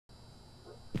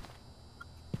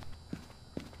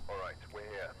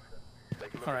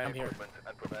look All right, at I'm the here. equipment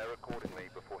and prepare accordingly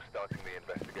before starting the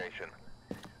investigation.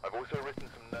 I've also written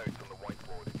some notes on the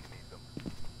whiteboard if you need them.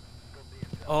 Got the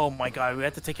intel. Oh my god, we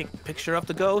had to take a picture of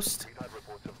the ghost? We've had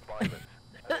reports of violence,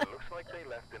 and it looks like they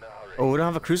left in a hurry. Oh, we don't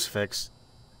have a crucifix.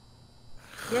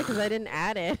 Yeah, because I didn't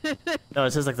add it. No,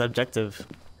 it says like the objective.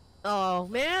 Oh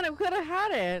man, I could have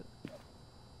had it.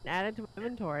 Add it to my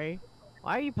inventory.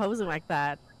 Why are you posing like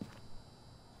that?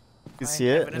 You see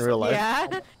it in real life?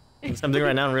 Yeah. It's something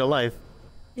right now in real life.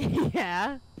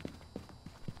 Yeah.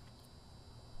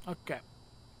 Okay.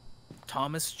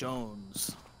 Thomas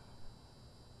Jones.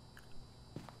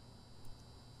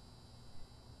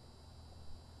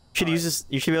 Should use this.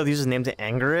 You should be able to use his name to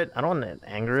anger it. I don't want to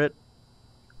anger it.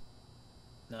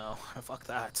 No, fuck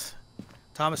that.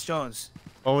 Thomas Jones.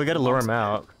 Oh, we gotta lure him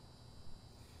out.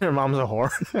 Her mom's a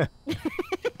whore.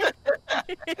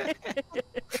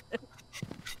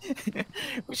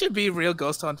 We should be real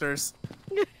ghost hunters.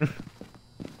 Alright,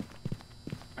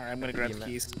 I'm gonna grab the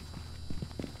keys.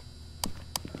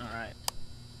 Alright.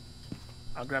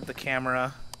 I'll grab the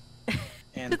camera.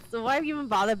 And So why have you even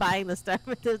bothered buying this stuff?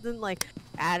 It doesn't like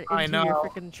add it I into your know.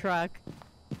 freaking truck.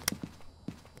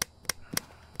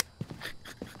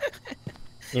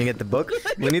 You get the book?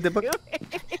 We need the book.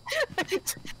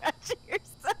 Scratching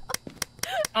yourself.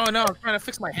 oh no, I'm trying to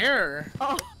fix my hair.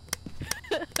 Oh.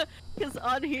 Because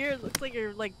on here it looks like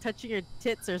you're like touching your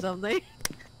tits or something.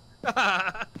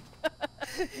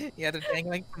 Yeah, they're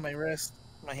dangling from my wrist,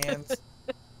 my hands.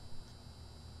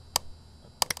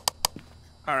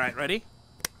 Alright, ready?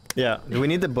 Yeah. Do we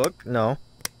need the book? No.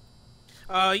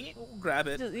 You grab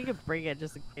it. You can bring it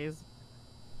just in case.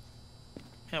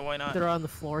 Yeah, why not? Throw it on the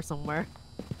floor somewhere.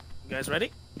 You guys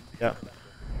ready? Yeah.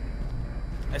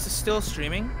 Is this still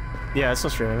streaming? Yeah, it's still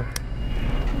streaming.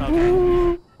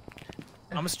 Okay.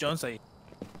 Thomas Jones,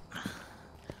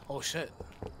 oh shit.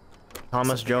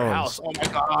 Thomas Your Jones. house. Oh my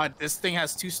god, this thing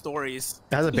has 2 stories.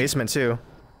 It has a basement too.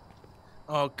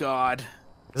 Oh god.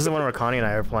 This is the one where Connie and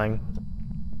I are playing.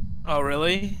 Oh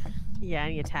really? Yeah,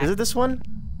 and you attack. Is it this one?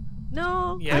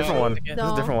 No. Yeah. Different one. Yeah. This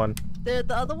is a different one. The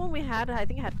other one we had, I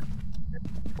think it had.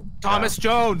 Thomas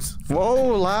Jones!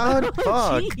 Whoa, loud!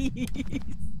 Fuck! Jeez.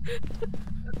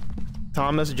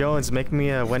 Thomas Jones, make me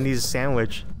a Wendy's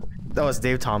sandwich. That was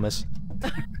Dave Thomas.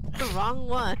 The wrong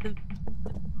one.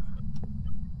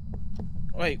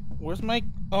 Wait, where's my...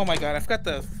 Oh my god, I forgot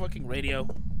the fucking radio.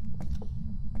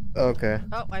 Okay.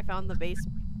 Oh, I found the base.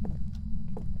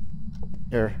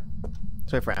 Here.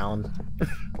 Let's wait for Alan.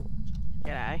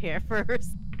 Get out of here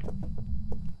first.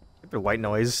 The white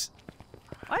noise.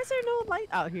 Why is there no light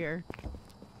out here?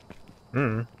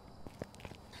 Hmm.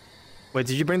 Wait,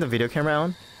 did you bring the video camera,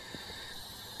 Alan?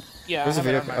 Yeah, Where's I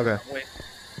the have it video on my- okay. Wait.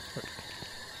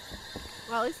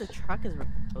 Well, at least the truck is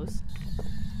close.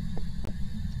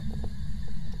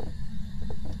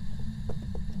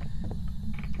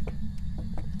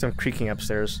 Some creaking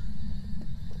upstairs.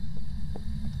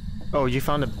 Oh, you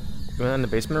found a... You went in the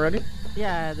basement already?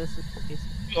 Yeah, this is the basement.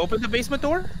 You opened the basement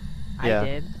door? Yeah. I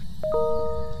did.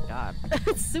 God.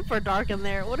 It's super dark in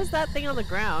there. What is that thing on the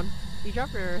ground? You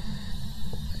dropped your...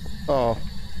 Oh,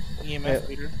 EMF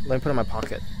reader. let me put it in my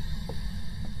pocket.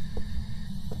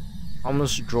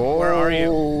 Thomas Jones. Where are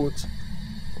you?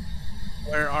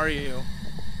 Where are you?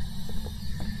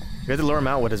 You had to lure him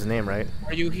out with his name, right?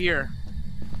 Are you here?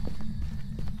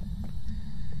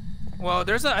 Well,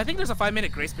 I think there's a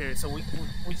 5-minute grace period, so we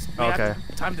Okay.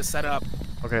 have time to set up,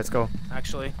 Okay, let's go.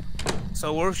 actually.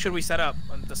 So where should we set up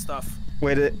on the stuff?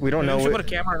 Wait, we don't know. We should put a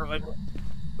camera, like,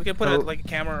 we can put Oh. a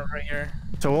camera right here.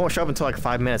 So it won't show up until like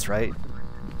 5 minutes, right?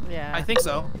 Yeah. I think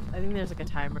so. I think there's like a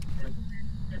timer.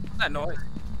 What's that noise?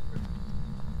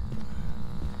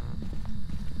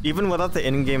 Even without the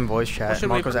in-game voice What chat, should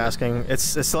we Mark was put? asking, it's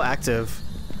still active.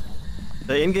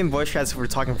 The in-game voice chats, we're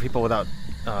talking to people without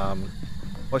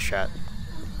voice chat,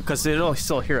 because they don't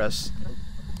still hear us.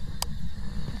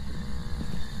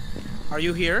 Are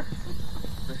you here?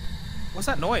 What's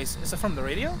that noise? Is it from the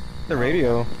radio? The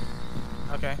radio.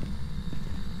 Okay.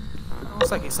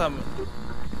 Looks like it's some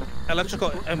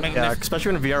electrical Yeah,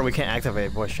 especially in VR, we can't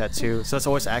activate voice chat too, so it's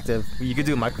always active. You could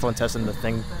do a microphone test in the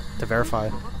thing to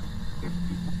verify.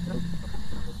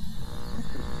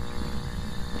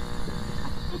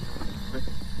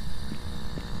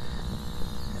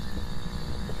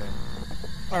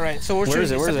 All right, so where should we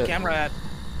set the camera at?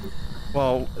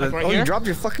 Well, Like right oh, here? you dropped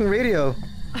your fucking radio.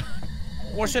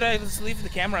 Where should I just leave the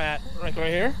camera at? Like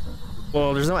right here?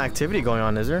 Well, there's no activity going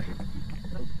on, is there?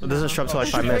 It doesn't show up till like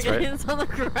 5 minutes, right? It's on the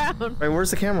ground. Right,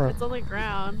 where's the camera? It's on the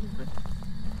ground.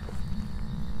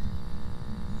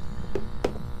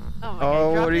 Oh my God,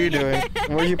 Oh, you're what are you dropping doing? it.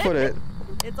 Where'd you put it?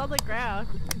 It's on the ground.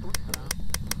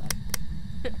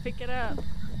 Pick it up.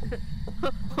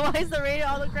 Why is the radio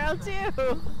on the ground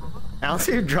too? Alex,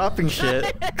 you're dropping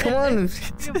shit. Come on. You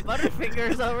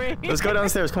butterfingers over here. Let's go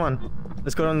downstairs. Come on.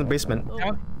 Let's go down the basement.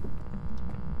 Oh.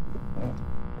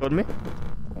 Go to me.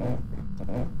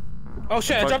 Oh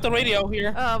shit! I dropped the radio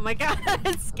here. Oh my god,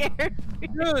 it scared me.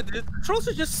 Dude, the controls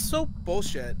are just so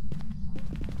bullshit.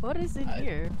 What is in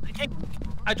here?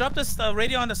 I dropped this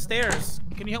radio on the stairs.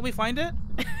 Can you help me find it?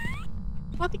 Oh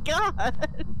my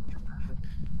god.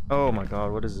 Oh my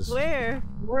god, what is this? Where?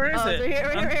 Where is Oh, it?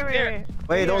 it's right here.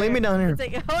 Wait, don't leave me down here. It's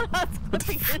like, hold on, it's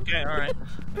clipping. Okay, alright.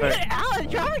 Look at Alan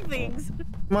dropping things.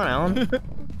 Come on, Alan.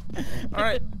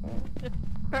 Alright.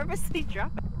 Purposely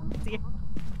dropping things.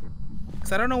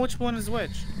 Cause I don't know which one is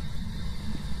which.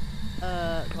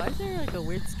 Why is there like a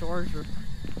weird storage room?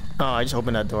 Oh, I just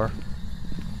opened that door.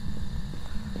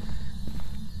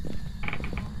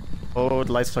 Oh,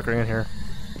 the light's flickering in here.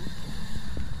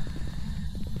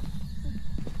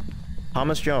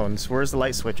 Thomas Jones, where's the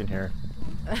light switch in here?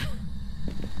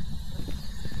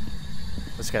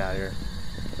 Let's get out of here.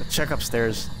 Let's check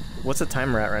upstairs. What's the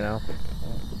timer at right now?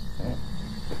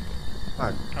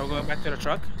 Fuck. Are we going back to the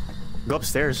truck? Go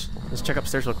upstairs. Let's check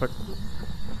upstairs real quick.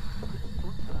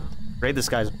 Raid this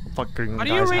guy's fucking How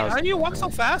house. do you walk so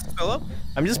fast, Philip?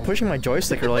 I'm just pushing my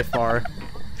joystick really far.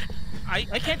 I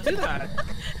can't do that.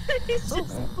 He's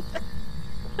just.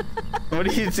 What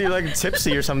do you do? Like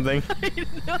tipsy or something? I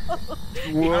know.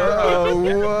 Whoa,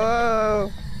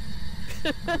 whoa!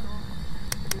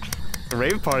 A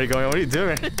rave party going on. What are you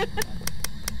doing?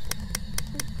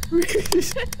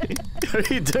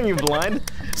 What are you doing? You blind?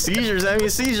 Seizures, having a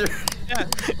seizure. Yeah.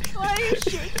 Why are you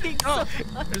shaking so Oh.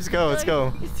 much? Let's go. Let's go.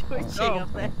 He's twitching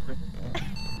up there.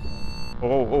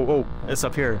 Oh, oh, oh! It's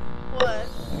up here. What?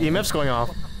 EMF's going off.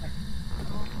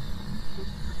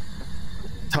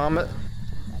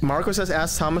 Marco says,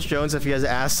 ask Thomas Jones if he has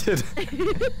acid.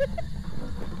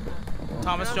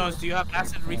 Thomas Jones, do you have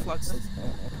acid reflux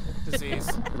disease?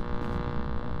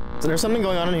 So there's something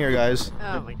going on in here, guys.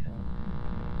 Oh my god.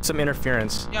 Some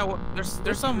interference. Yeah, well,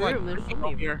 there's some like room, there's people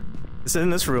something. here. It's in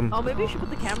this room. Oh, maybe we should put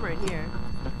the camera in here.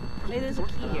 Maybe there's a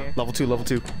key here. Level 2, level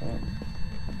 2.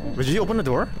 Did you open the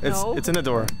door? No. It's in the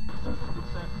door.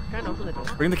 Trying to open the door.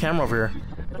 Bring the camera over here.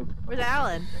 Where's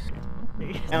Alan?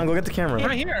 Alan, go get the camera.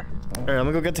 Right here. Alright, I'm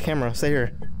gonna go get the camera. Stay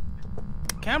here.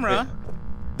 Camera.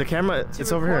 The camera, To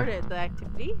it's over record here. it, the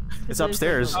activity? It's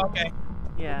upstairs. Okay.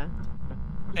 Yeah.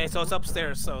 Okay, so it's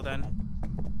upstairs. So then.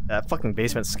 That fucking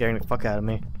basement's scaring the fuck out of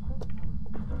me.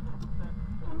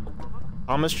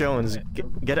 Thomas Jones,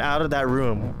 get out of that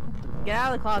room. Get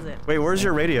out of the closet. Wait, where's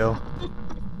your radio?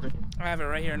 I have it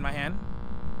right here in my hand.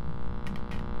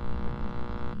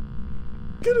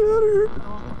 Get out of here.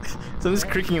 Something's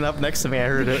creaking up next to me, I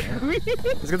heard it.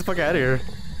 Let's get the fuck out of here.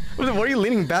 What are you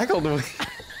leaning back all the way?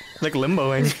 Like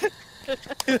limboing.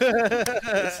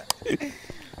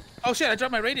 Oh shit! I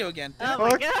dropped my radio again. Oh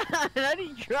my god, how did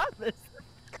you drop this?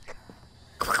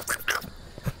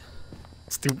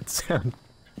 Stupid sound.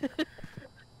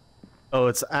 Oh,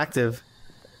 it's active.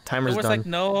 Timer's There was done. like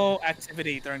no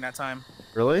activity during that time.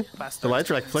 Really? Last The lights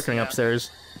are like 30 flickering seconds,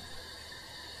 upstairs.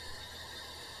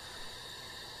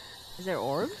 Is there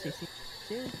orbs? You see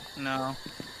too? No.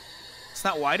 It's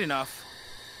not wide enough.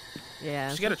 Yeah.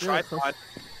 You should get a it's really close. tripod.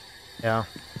 Yeah.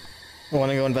 Want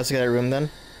to go investigate that room then?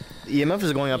 The EMF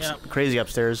is going up Yeah. crazy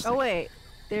upstairs. Oh wait,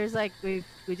 there's like we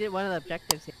did one of the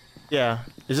objectives here, Yeah.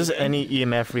 Is this any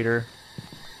EMF reader?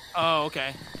 Oh,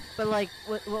 okay. but like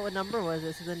what number was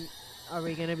it? So then, are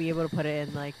we gonna be able to put it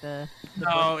in like the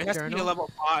No, book it has to be a journal? level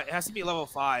 5. It has to be level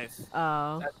 5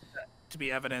 Oh. to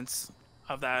be evidence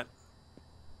of that.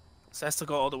 So it has to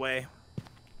go all the way.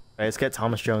 Alright, let's get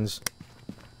Thomas Jones.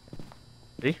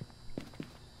 Ready?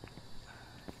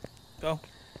 Go.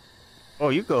 Oh,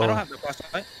 you go. I don't have the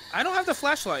flashlight. I don't have the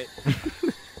flashlight.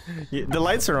 Yeah, the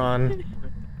lights are on.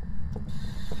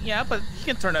 Yeah, but you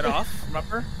can turn it off.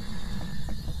 Remember?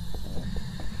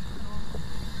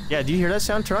 Yeah, do you hear that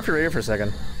sound? Turn off your radio for a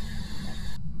second.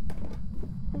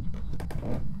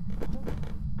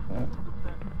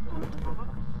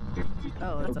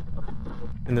 Oh, it's a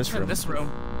In this In room. this room.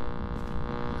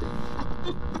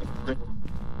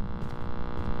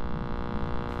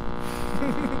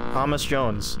 Thomas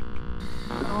Jones.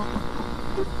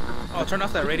 Oh, turn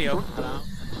off that radio.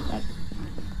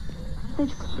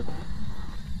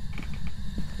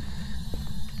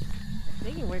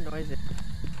 making weird noises.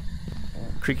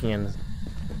 Creaking in.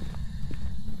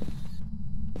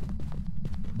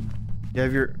 You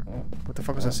have your... What the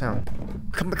fuck was that sound?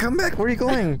 Come back! Where are you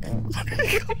going?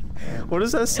 What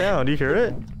is that sound? Do you hear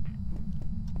it?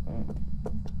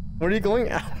 Where are you going?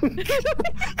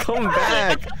 Come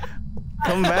back!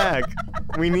 Come back!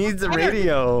 We need the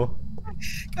radio.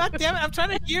 God damn it! I'm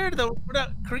trying to hear where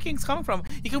the creaking's coming from.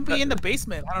 You can be in the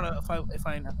basement. I don't know if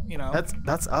I you know.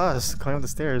 That's us climbing up the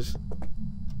stairs.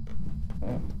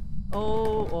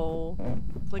 Oh,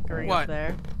 flickering What? up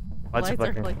there. Lights are Lights are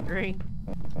flickering. flickering.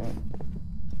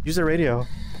 Use the radio.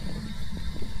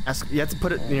 You have to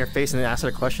put it in your face and then ask it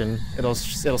a question. It'll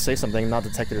say something, not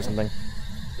detect it or something.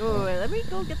 Oh, wait, let me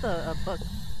go get the book.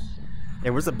 Hey,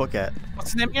 where's the book at?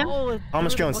 What's his name again? Oh,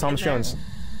 Thomas threw the Jones. book in Thomas there. Jones.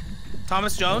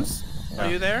 Thomas Jones. Yeah.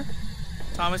 Are you there?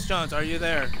 Thomas Jones, are you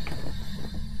there?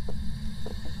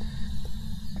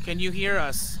 Can you hear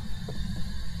us?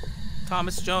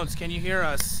 Thomas Jones, can you hear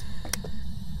us?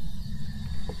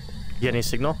 You get any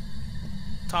signal?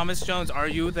 Thomas Jones, are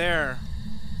you there?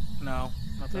 No.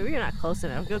 Nothing. Maybe you're not close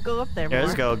enough. Go up there. Yeah, more.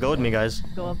 let's go. Go with me, guys.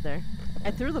 Go up there.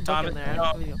 I threw the book Thomas, in there.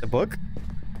 no. The book?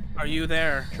 Are you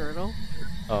there? Journal.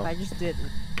 Oh. I just didn't.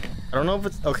 I don't know if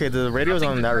it's okay. The radio's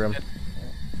on in that room.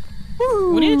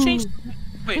 We need to change.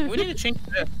 Wait, we need to change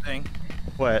this thing.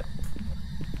 What?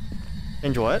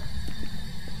 Change what?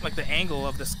 Like the angle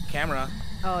of this camera.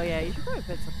 Oh yeah, you should probably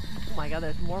put some. Oh my god,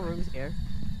 there's more rooms here.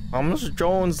 Thomas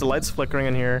Jones. The light's flickering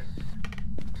in here.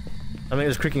 I think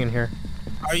there's creaking in here.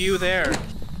 Are you there?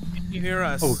 Can you hear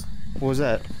us? Oh, what was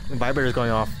that? The vibrator's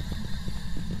going off.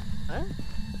 Huh?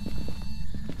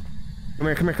 Come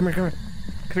here, come here, come here, come here.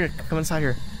 Come here, come inside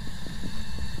here.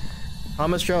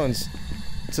 Thomas Jones.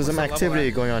 There's some the level activity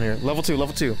at? going on here. Level 2,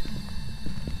 level 2.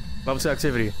 Level 2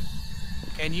 activity.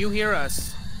 Can you hear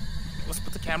us? Let's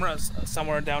put the camera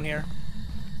somewhere down here.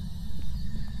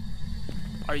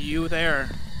 Are you there?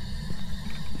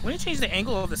 We need to change the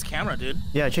angle of this camera, dude.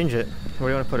 Yeah, change it. Where do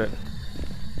you want to put it?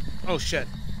 Oh shit.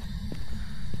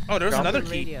 Oh, there's Drop another The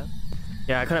key. radio.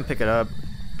 Yeah, I couldn't pick it up.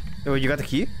 Oh, you got the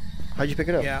key? How'd you pick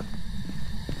it up? Yeah.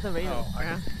 The radio. Oh,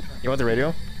 yeah. You want the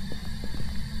radio?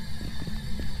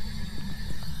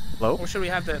 Hello? Where should we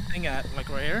have the thing at? Like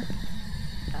right here?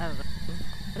 I don't know.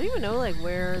 I don't even know like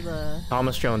where the.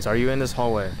 Thomas Jones, are you in this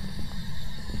hallway?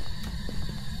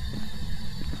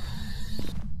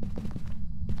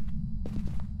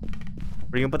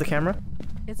 Where you gonna put the camera?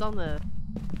 It's on the.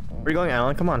 Where you going,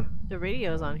 Alan? Come on. The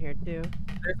radio's on here too.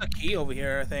 There's a key over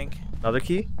here, I think. Another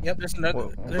key? Yep, there's another.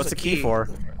 There's What's a the key for?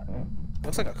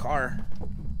 Looks like a car.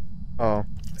 Oh,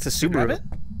 it's a You grab Subaru. it?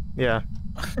 Yeah,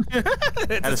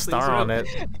 It's had a star on it.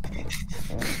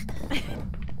 Oh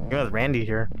You got Randy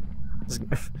here.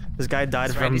 This guy died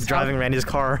Is from Randy's driving Randy's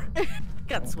car.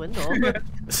 Got swindled.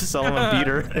 This is selling a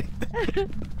beater.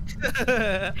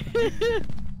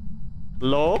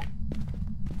 Hello?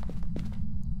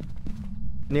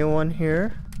 Anyone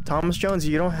here? Thomas Jones,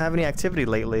 you don't have any activity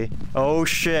lately. Oh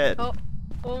shit. Oh,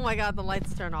 oh my god, the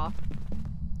lights turn off.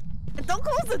 Don't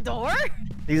close the door!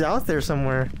 He's out there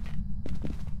somewhere.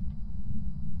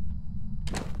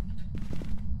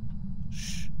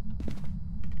 Shh.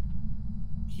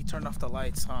 He turned off the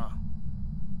lights, huh?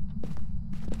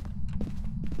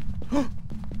 Did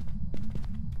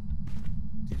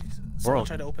someone World.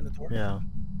 try to open the door? Yeah.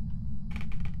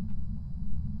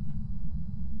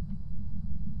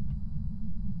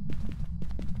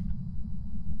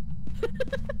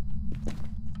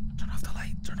 Turn off the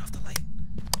light. Turn off the light.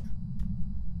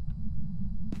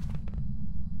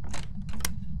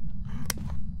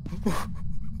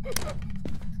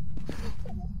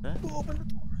 Who opened the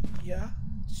door? Yeah?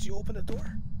 Did you open the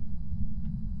door?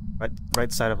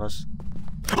 Right side of us.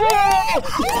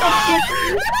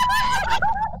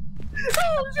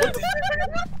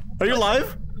 Are you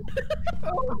alive?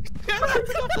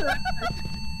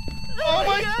 Oh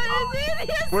my god!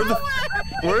 Where the?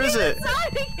 Where is it?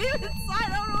 Inside! It came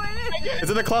inside! I don't know where it is! It's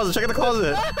in the closet. Check in the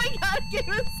closet. Oh my god! It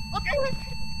came inside!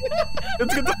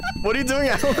 Let's get the, what are you doing,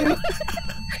 Alan? What do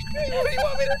you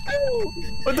want me to do?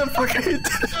 What the fuck are you doing?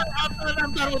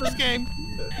 I'm done with this game.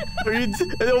 Are you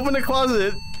open the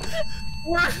closet.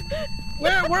 Where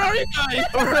are you guys?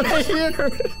 Right here.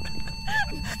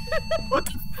 What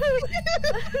the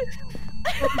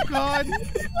Oh god.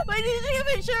 Wait, did you take a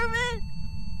picture of it?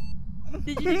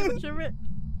 Did you take a picture of it?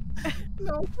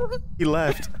 No. He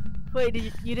left. Wait,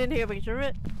 you didn't take a picture of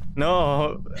it?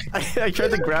 No, I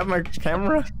tried to grab my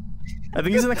camera. I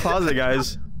think he's in the closet,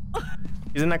 guys.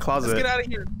 He's in that closet. Let's get out of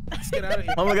here. Let's get out of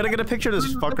here. Oh, I gotta get a picture of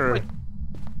this fucker.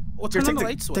 Well, Here, turn on take the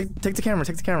light switch. take the camera.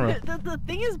 Take the camera. The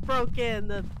thing is broken.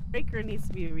 The breaker needs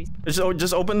to be reset.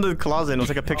 Just open the closet and we'll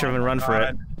take a picture of it and run for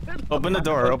it. Open the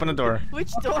door. Open the door.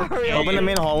 Which door are we Open the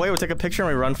main hallway. We'll take a picture and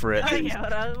we run for it. Okay,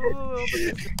 hold on. We'll open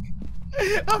this.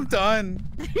 I'm done.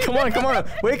 Come on, come on.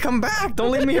 Wait, come back.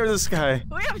 Don't leave me here with this guy.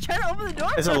 Wait, I'm trying to open the door.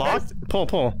 Is it first. locked?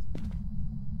 Pull.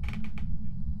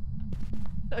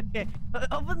 Okay,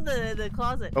 open the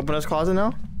closet. Open this closet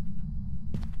now.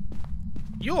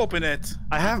 You open it.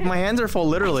 I have my hands are full,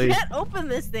 literally. I can't open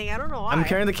this thing. I don't know why. I'm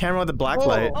carrying the camera with the black Whoa.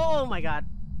 light. Oh my god.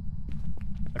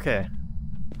 Okay.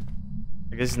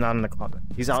 I guess he's not in the closet.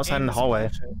 He's outside in the hallway.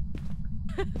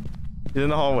 He's in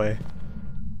the hallway.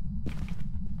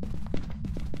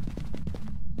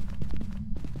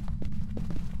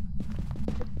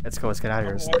 Let's go. Let's get out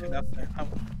of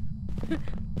here.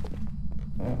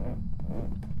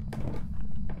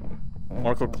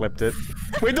 Marco clipped it.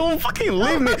 Wait, don't fucking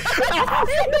leave me!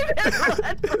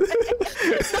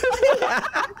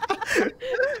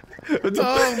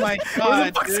 Oh my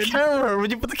god, where's the camera?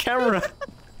 Where'd you put the camera?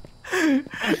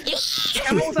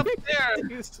 Camel's up there.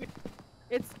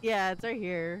 It's right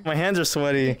here. My hands are You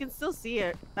sweaty. can still see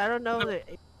it. I don't know that.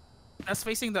 That's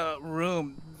facing the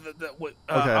room,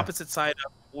 Okay. opposite side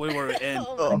of we were in.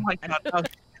 Oh my god.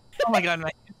 Oh my god,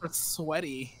 my hands are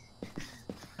sweaty.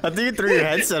 I think you threw your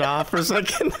headset off for a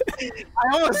second.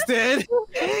 I almost did.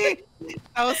 That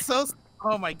was so.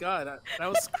 Oh my god, that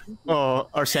was. Oh,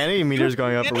 our sanity meter's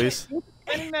going up at least.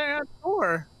 Standing there at the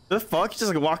door. The fuck? He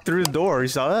just like walked through the door. You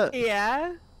saw that?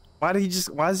 Yeah. Why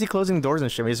is he closing doors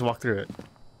and shit? He just walked through it.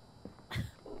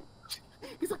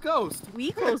 He's a ghost.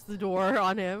 We closed the door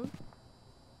on him.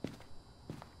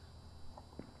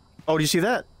 Oh, do you see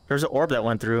that? There's an orb that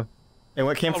went through.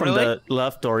 It came from really? the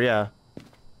left door, yeah.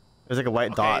 There's like a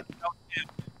white dot.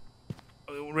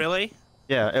 Really?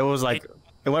 Yeah, it was like,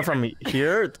 it went from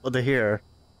here to here.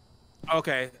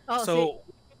 Okay. Oh, so.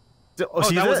 Oh,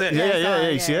 see that was it. Yeah,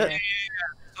 you see yeah, it? yeah.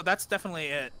 So that's definitely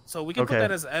it. So we can put Okay.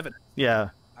 that as evidence, Yeah.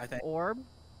 I think. Orb.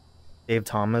 Dave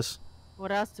Thomas.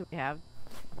 What else do we have?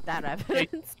 That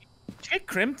evidence. Get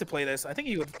Grim to play this. I think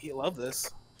he'd love this.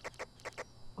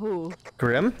 Who?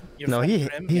 Grim? Your No, friend he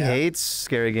Grim? he Yeah. hates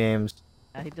scary games.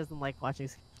 He doesn't like watching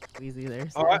movies either.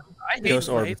 Oh, So. I hate Ghost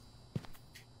Orb. hate-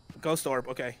 Ghost Orb.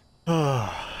 Okay.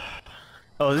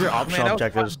 Oh, these are Man, optional that was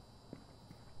objectives. fun.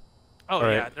 Oh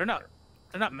Alright. yeah, they're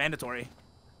not mandatory.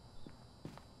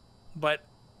 But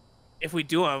if we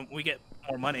do them, we get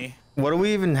more money. What do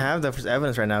we even have that for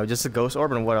evidence right now? Just a ghost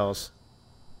orb and what else?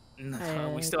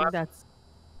 No, we still I have think that's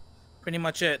pretty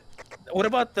much it. What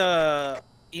about the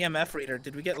EMF reader?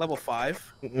 Did we get level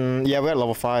 5? Yeah, we got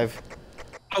level 5.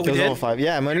 Oh, It we was did. level 5.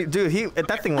 Yeah, man, dude,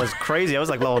 that thing was crazy. I was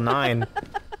like level 9.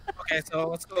 Okay, so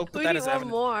let's go put we that need as one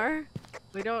evidence. more.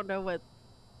 We don't know what.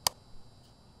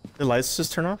 The lights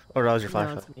just turn off? Or that was your No,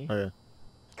 flashlight? it's me. Oh, yeah.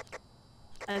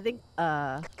 I think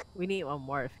we need one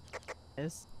more.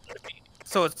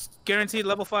 So it's guaranteed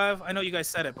level 5. I know you guys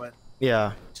said it, but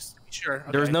Yeah. just to be sure.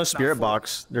 There was Okay, no it's not spirit 4.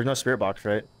 box. There's no spirit box,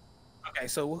 right? Okay,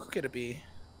 so what could it be?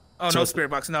 Oh, So no it's spirit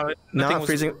box. No, nothing Not was,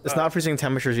 freezing. It's not freezing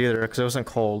temperatures either, because it wasn't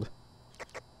cold.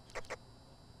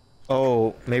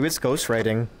 Oh, maybe it's ghost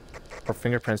writing, or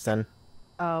fingerprints. Then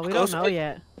We don't Ghost know Writing?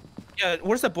 yet. Yeah,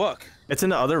 where's the book? it's in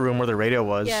the other room where the radio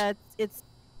was. Yeah, it's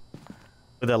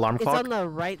With the alarm it's clock. on the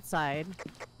right side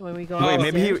when we go. Wait, Oh,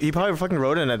 maybe upstairs. he probably fucking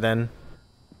wrote in it then,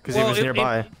 because he Well, was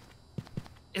nearby.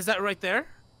 Is that right there?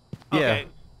 Yeah. Okay.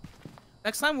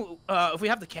 Next time, if we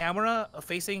have the camera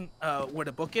facing where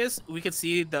the book is, we could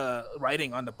see the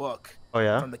writing on the book Oh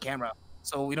yeah. from the camera.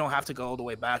 So we don't have to go all the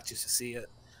way back just to see it.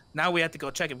 Now we have to go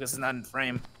check it because it's not in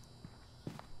frame.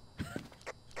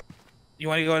 You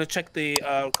want to go to check the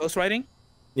ghost writing?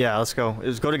 Yeah, let's go.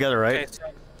 Let's go together, right? Okay, so,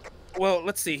 well,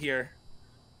 let's see here.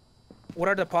 What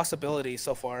are the possibilities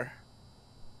so far?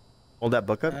 Hold that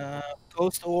book up.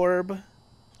 Ghost orb.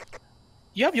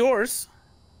 You have yours.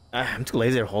 I'm too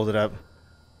lazy to hold it up.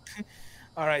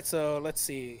 All right, so let's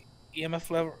see. EMF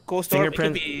level. Ghost orb. It could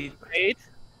Fingerprint. be grade.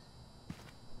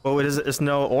 Oh, it is. It's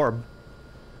no orb.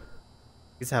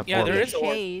 These have Yeah, orb. there Maybe is a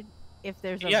orb. shade if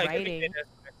there's a Yeah, it could be writing grade.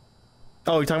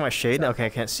 Oh, you're talking about shade? Okay, I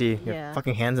can't see. Your Yeah.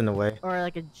 fucking hands in the way. or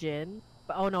like a gin.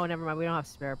 But oh no, never mind. We don't have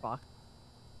spirit box.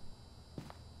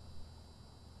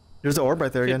 There's an orb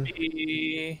right there Could again.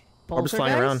 be Orb's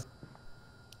flying around. Poltergeist?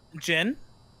 Jin.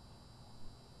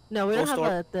 No, we don't Ghost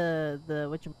have the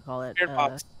what you call it. Spirit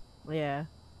box. Yeah.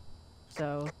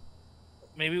 So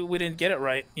Maybe we didn't get it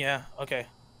right. Yeah. Okay.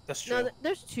 That's true. no,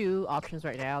 there's 2 options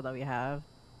right now that we have.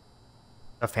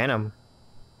 A phantom.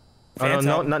 Phantom.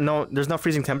 Oh no, no, there's no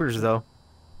freezing temperatures though.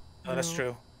 Oh, that's No.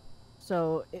 true.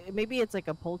 So maybe it's like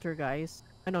a poltergeist.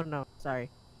 I don't know. Sorry.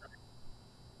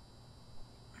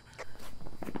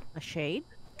 A shade?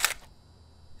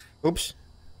 Oops.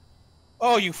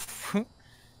 Oh, you.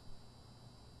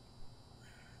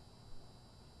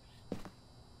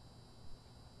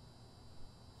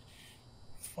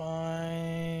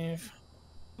 Five.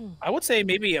 I would say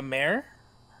maybe a mare.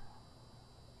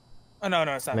 Oh no,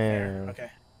 it's not a mare. Mare. Okay.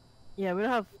 Yeah, we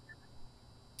don't have.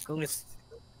 It's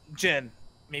Jin.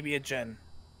 Maybe a Jin.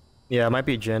 Yeah, it might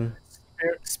be Jin.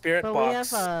 spirit But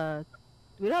box.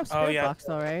 we don't have spirit yeah. box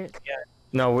though, right?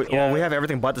 No, well, Yeah. we have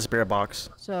everything but the spirit box.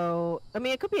 So I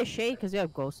mean, it could be a shade because we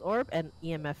have Ghost Orb and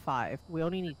EMF 5. We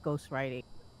only need Ghost Writing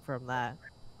from that.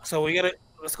 So we gotta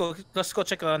let's go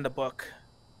check it on the book.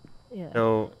 Yeah.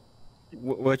 So,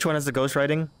 which one is the ghost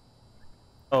writing?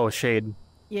 Oh, shade.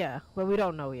 Yeah, but we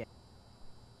don't know yet.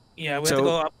 Yeah, we have So, to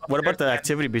go up. what about the upstairs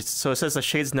activity? So it says the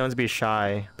shade's known to be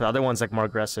shy, but the other one's like more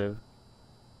aggressive.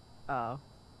 Oh.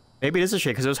 Maybe it is a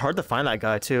shade because it was hard to find that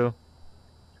guy too.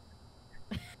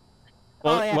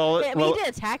 Oh yeah. Yeah, well, he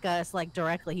did attack us like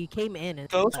directly. He came in and.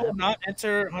 Ghosts will not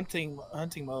enter hunting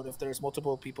mode if there's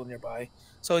multiple people nearby.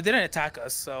 So it didn't attack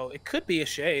us. So it could be a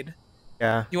shade.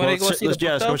 yeah. You wanna Well, go see the book,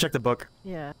 let's go though? check the book.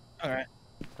 Yeah. All right.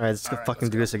 All right, let's go Alright, fucking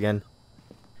let's do go. this again.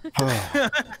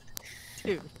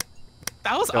 Dude.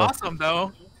 That was Go. awesome,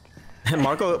 though.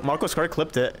 Marco Scar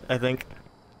clipped it, I think.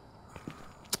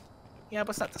 Yeah,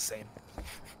 but it's not the same.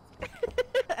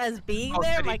 As being Oh,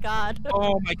 there, did he? my God.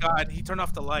 Oh my God, he turned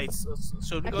off the lights.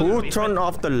 Should we go to the Who basement? turned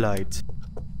off the light?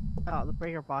 Oh, the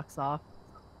breaker box off.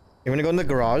 You wanna go in the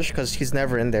garage? Because he's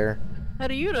never in there. How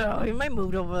do you know? He might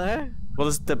moved over there. Well,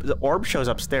 the orb shows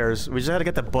upstairs. We just gotta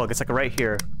get the book. It's like right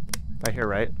here. Right here,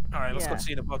 right? All right, let's go Yeah.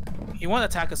 see the book. He won't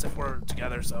attack us if we're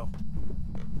together, so.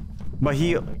 But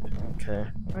he... Okay.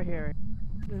 Right here.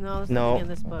 No, there's No. nothing in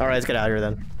this book. Alright, let's get out of here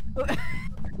then.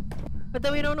 But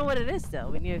then we don't know what it is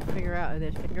still. We need to figure out if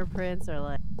there's fingerprints or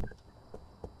like.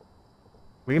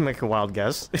 We can make a wild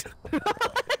guess. Wait,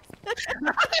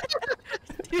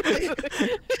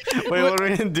 what are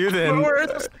we gonna do then?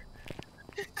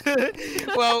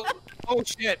 Well, oh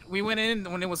shit, we went in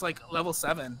when it was like level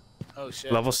 7. Oh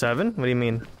shit. Level 7? What do you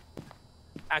mean?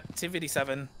 Activity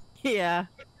 7. Yeah.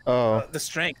 Oh. The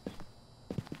strength.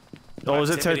 Oh, is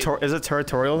it activity.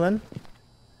 territorial then?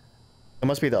 It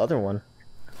must be the other one.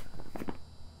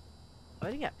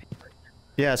 What do you got?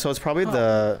 Yeah, so it's probably Oh.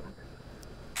 the...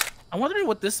 I'm wondering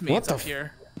what this means What the up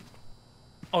here.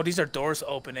 Oh, these are doors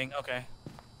opening. Okay.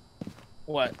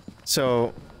 What?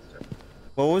 So...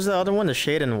 What was the other one? The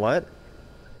shade and what?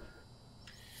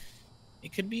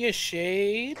 It could be a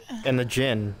shade. And the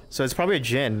djinn. So it's probably a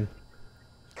djinn.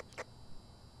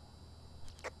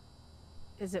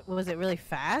 Was it really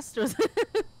fast? Was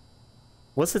it?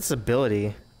 What's its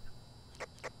ability?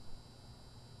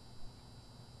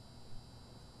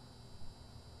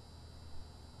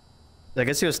 I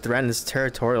guess he was threatened. It's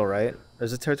territorial, right?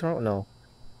 Is it territorial? No.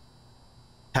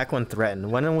 Attack when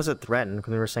threatened. When was it threatened?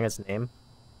 Because we were saying its name.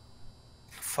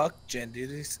 Fuck Jin,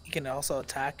 dude. He can also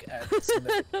attack at.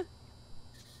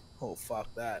 Oh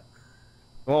fuck that.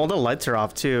 Well, all the lights are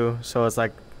off too, so it's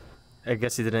like, I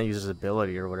guess he didn't use his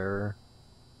ability or whatever.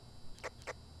 Do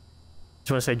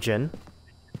you want to say Jin?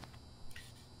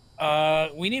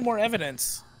 We need more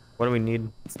evidence. What do we need?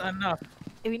 It's not enough.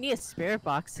 We need a spirit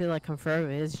box to like confirm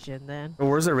it is Jin then. Oh,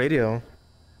 where's the radio?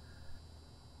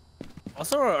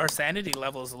 Also, our sanity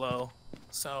level is low,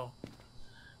 so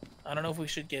I don't know if we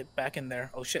should get back in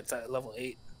there. Oh shit, it's at level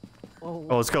 8. Oh,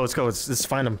 let's go. Let's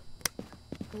find him.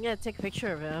 I'm gonna take a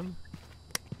picture of him.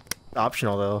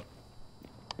 Optional though.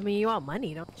 I mean, you want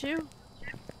money, don't you?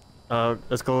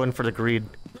 Let's go in for the greed.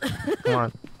 Come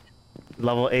on.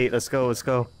 Level 8. Let's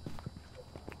go.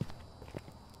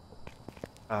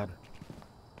 God.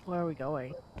 Where are we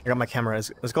going? I got my camera.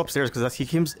 Let's go upstairs because he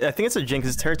keeps. I think it's a djinn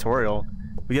because it's territorial.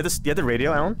 But you have the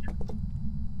radio, Alan?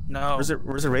 No,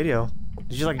 Where's the radio?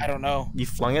 Did you like? I don't know. You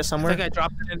flung it I somewhere? think I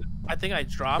dropped it. I think I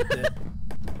dropped it.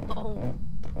 Oh.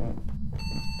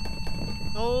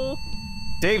 Oh.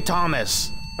 Dave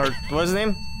Thomas, or what's his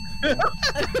name?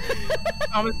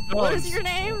 Thomas Jones. What is your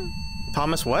name?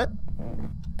 Thomas what?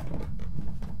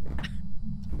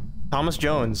 Thomas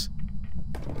Jones.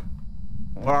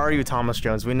 Where are you, Thomas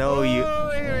Jones? We know you.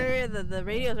 Oh, here. The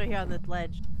radio's right here on this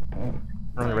ledge.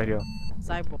 We're on the radio.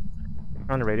 Sideboard.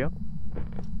 We're on the radio.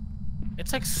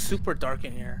 It's like super dark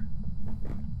in here.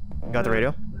 You got the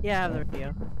radio? Yeah, I have the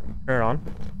radio. Turn it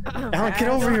on. Alan, get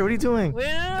over here. What are you doing? Wait,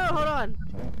 no, hold on.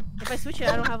 If I switch it,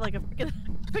 I don't have like a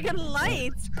freaking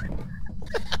light.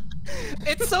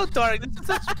 It's so dark. This is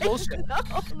such bullshit.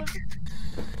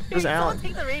 Where's Alan?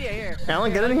 Take the radio here.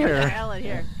 Alan, get in here. Alan,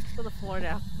 here. It's on the floor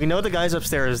now. We know the guy's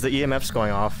upstairs. The EMF's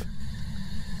going off.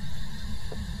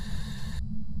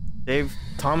 Dave,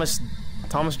 Thomas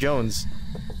Jones.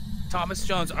 Thomas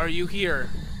Jones, are you here?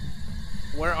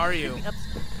 Where are you?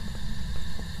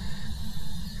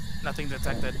 Nothing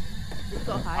detected.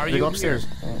 Go high. Are They you go upstairs.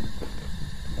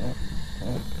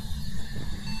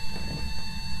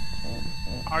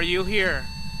 Are you here?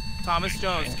 Thomas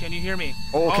Jones, can you hear me?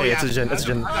 Oh, okay, yeah. it's a djinn. It's a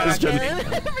djinn. Oh, It's a okay.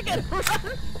 djinn. Freaking run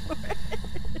for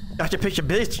it. Got your picture,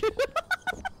 bitch.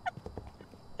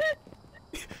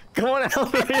 Come on,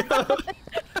 Elio.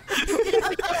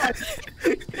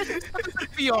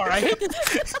 VR. I hate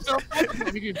this. So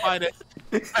if you can find it.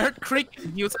 I heard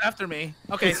creaking. He was after me.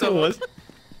 Okay, so What?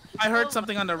 I heard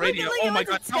something on the radio. Look, Oh my it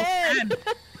god, was no, 10.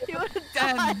 You would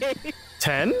 10. die.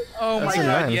 10? Oh That's my a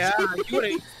god, nine. yeah. You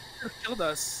would have killed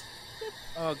us.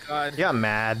 Oh god. He got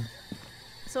mad.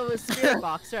 So it was spirit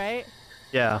box, right?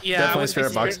 Yeah, Yeah, I definitely would be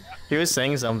spirit box. scared. He was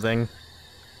saying something.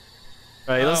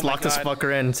 Alright, let's Oh my lock this God.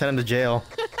 fucker in, send him to jail.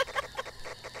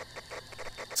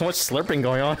 So much slurping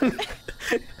going on.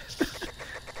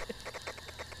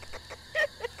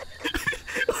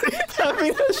 What are you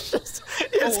tapping this shit?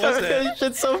 You're was tapping it? that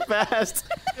shit so fast.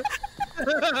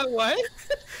 What?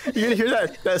 You can hear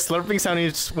that slurping sound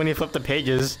when you flip the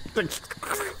pages. You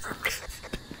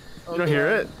don't hear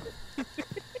it?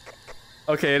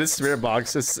 Okay, it is spirit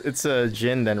box. It's a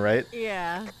djinn then, right?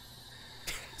 Yeah.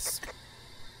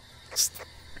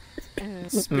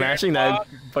 Smashing that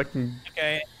fucking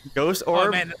Okay. ghost Oh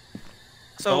orb. man.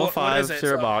 So Level what 5 is it?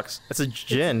 spirit So, box. It's a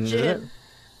djinn, isn't it? djinn.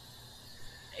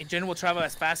 a djinn will travel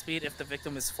at fast speed if the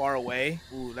victim is far away.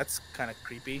 Ooh, that's kind of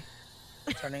creepy.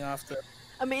 Turning off the.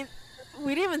 I mean,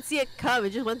 we didn't even see it come.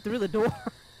 It just went through the door.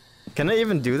 Can it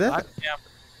even do that? Yeah.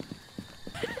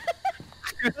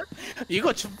 You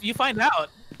go. You find out.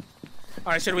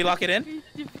 All right, should we lock it in?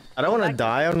 I don't want to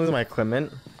die. I'm losing my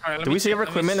equipment. All right, let Do me we save our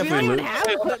let me equipment We if don't we even lose? have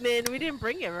equipment. We didn't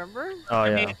bring it, remember? Oh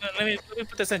Let yeah. me, let me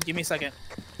put this in. Give me a second.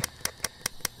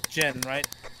 Djinn, right?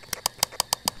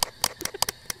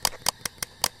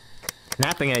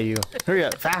 Napping at you. Hurry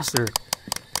up, faster.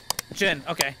 Djinn.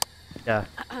 Okay. Yeah.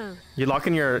 You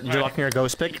locking your Alright. locking your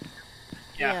ghost pick?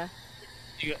 Yeah.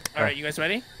 You, all right, you guys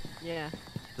ready? Yeah.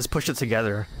 Just push it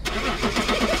together.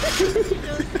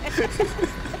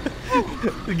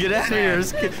 Get out of here.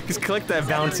 Just collect that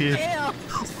bounty. Yeah.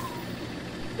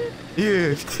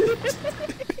 Yeah.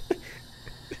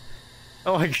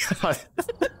 Oh my god.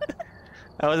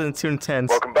 That wasn't too intense.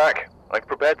 Welcome back. I've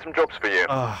prepared some jobs for you.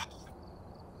 Ah.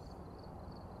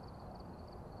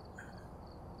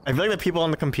 I feel like the people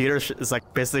on the computer is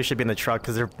like basically should be in the truck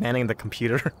because they're manning the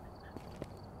computer.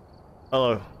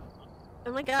 Hello.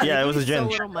 Oh my god. Yeah, they it was give a you so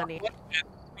djinn. little money.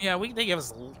 Yeah, they give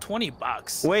us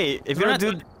 $20. Wait, if you We're don't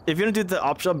not do the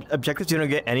optional objectives, you don't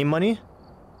get any money.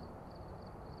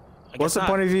 I What's guess the not.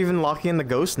 point of you even locking in the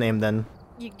ghost name then?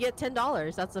 You get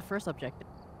 $10. That's the first objective.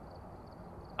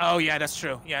 Oh yeah, that's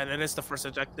true. Yeah, that is the first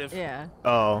objective. Yeah.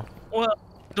 Oh. Well,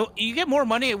 you get more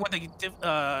money when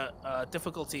the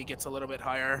difficulty gets a little bit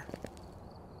higher.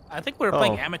 I think we were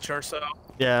playing Oh. amateur, so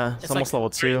Yeah, it's almost level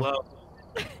very 2. low.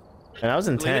 And that was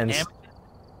Leave it intense. am-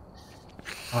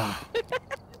 Ah.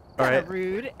 All right.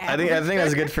 Rude. I think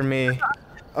that's good for me.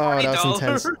 Oh, that was $40.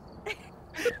 intense.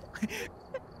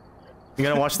 You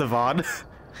gonna watch the VOD?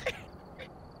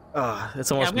 Ah,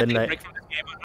 it's Yeah, almost I'm gonna take a midnight. break from this game.